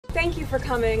thank you for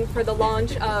coming for the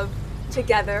launch of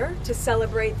Together to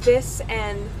celebrate this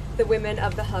and the women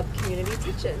of the Hub Community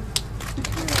Kitchen.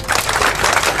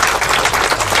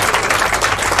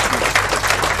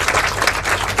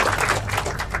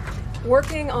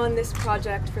 Working on this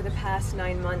project for the past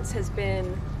 9 months has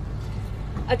been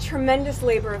a tremendous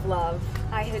labor of love.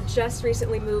 I had just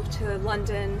recently moved to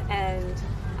London and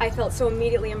I felt so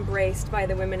immediately embraced by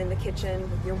the women in the kitchen,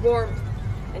 with your warmth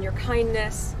and your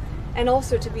kindness, and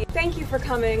also to be. Thank you for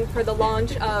coming for the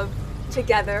launch of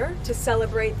Together to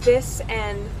celebrate this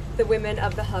and the women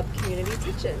of the Hub Community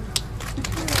Kitchen.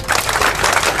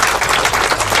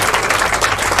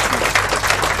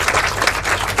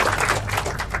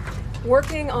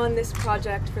 Working on this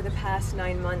project for the past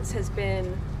 9 months has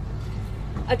been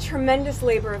a tremendous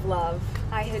labor of love.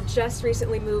 I had just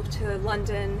recently moved to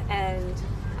London and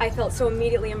I felt so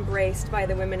immediately embraced by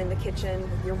the women in the kitchen,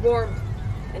 with your warmth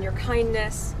and your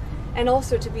kindness, and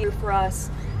also to be for us,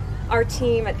 our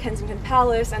team at Kensington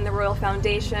Palace and the Royal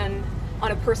Foundation.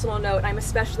 On a personal note, I'm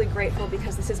especially grateful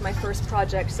because this is my first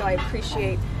project, so I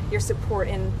appreciate your support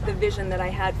in the vision that I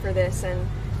had for this and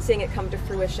seeing it come to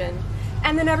fruition.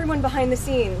 And then everyone behind the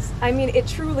scenes. I mean, it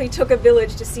truly took a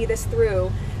village to see this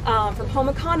through, from home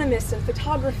economists and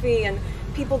photography and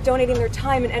people donating their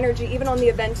time and energy, even on the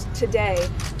event today,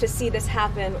 to see this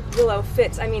happen. Willow,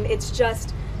 Fitz, I mean, it's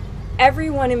just,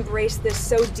 everyone embraced this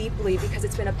so deeply because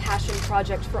it's been a passion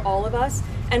project for all of us,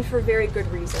 and for very good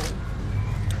reason.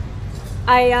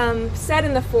 I said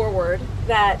in the foreword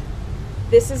that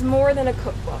this is more than a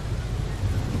cookbook.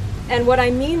 And what I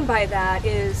mean by that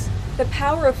is the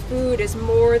power of food is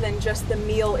more than just the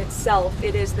meal itself.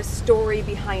 It is the story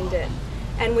behind it.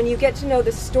 And when you get to know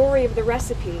the story of the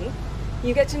recipe,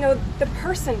 you get to know the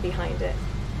person behind it.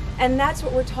 And that's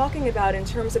what we're talking about in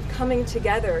terms of coming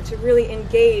together to really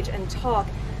engage and talk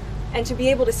and to be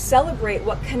able to celebrate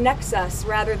what connects us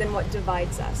rather than what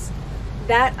divides us.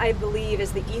 That, I believe,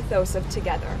 is the ethos of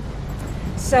Together.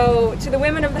 So to the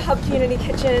women of the Hub Community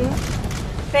Kitchen,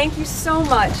 thank you so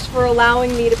much for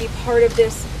allowing me to be part of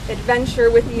this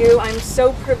adventure with you. I'm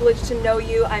so privileged to know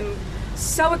you. I'm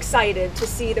so excited to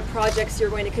see the projects you're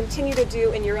going to continue to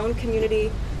do in your own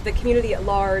community, the community at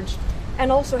large,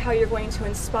 and also how you're going to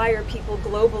inspire people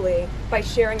globally by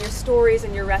sharing your stories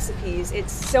and your recipes.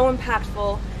 It's so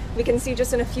impactful. We can see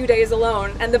just in a few days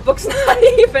alone, and the book's not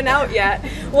even out yet,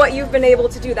 what you've been able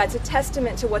to do. That's a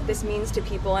testament to what this means to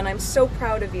people, and I'm so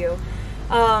proud of you.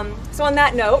 So on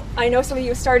that note, I know some of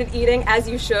you started eating, as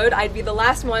you should. I'd be the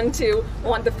last one to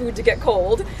want the food to get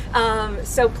cold.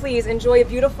 So please enjoy a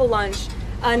beautiful lunch.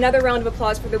 Another round of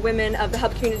applause for the women of the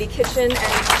Hub Community Kitchen,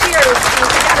 and cheers to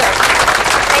Together.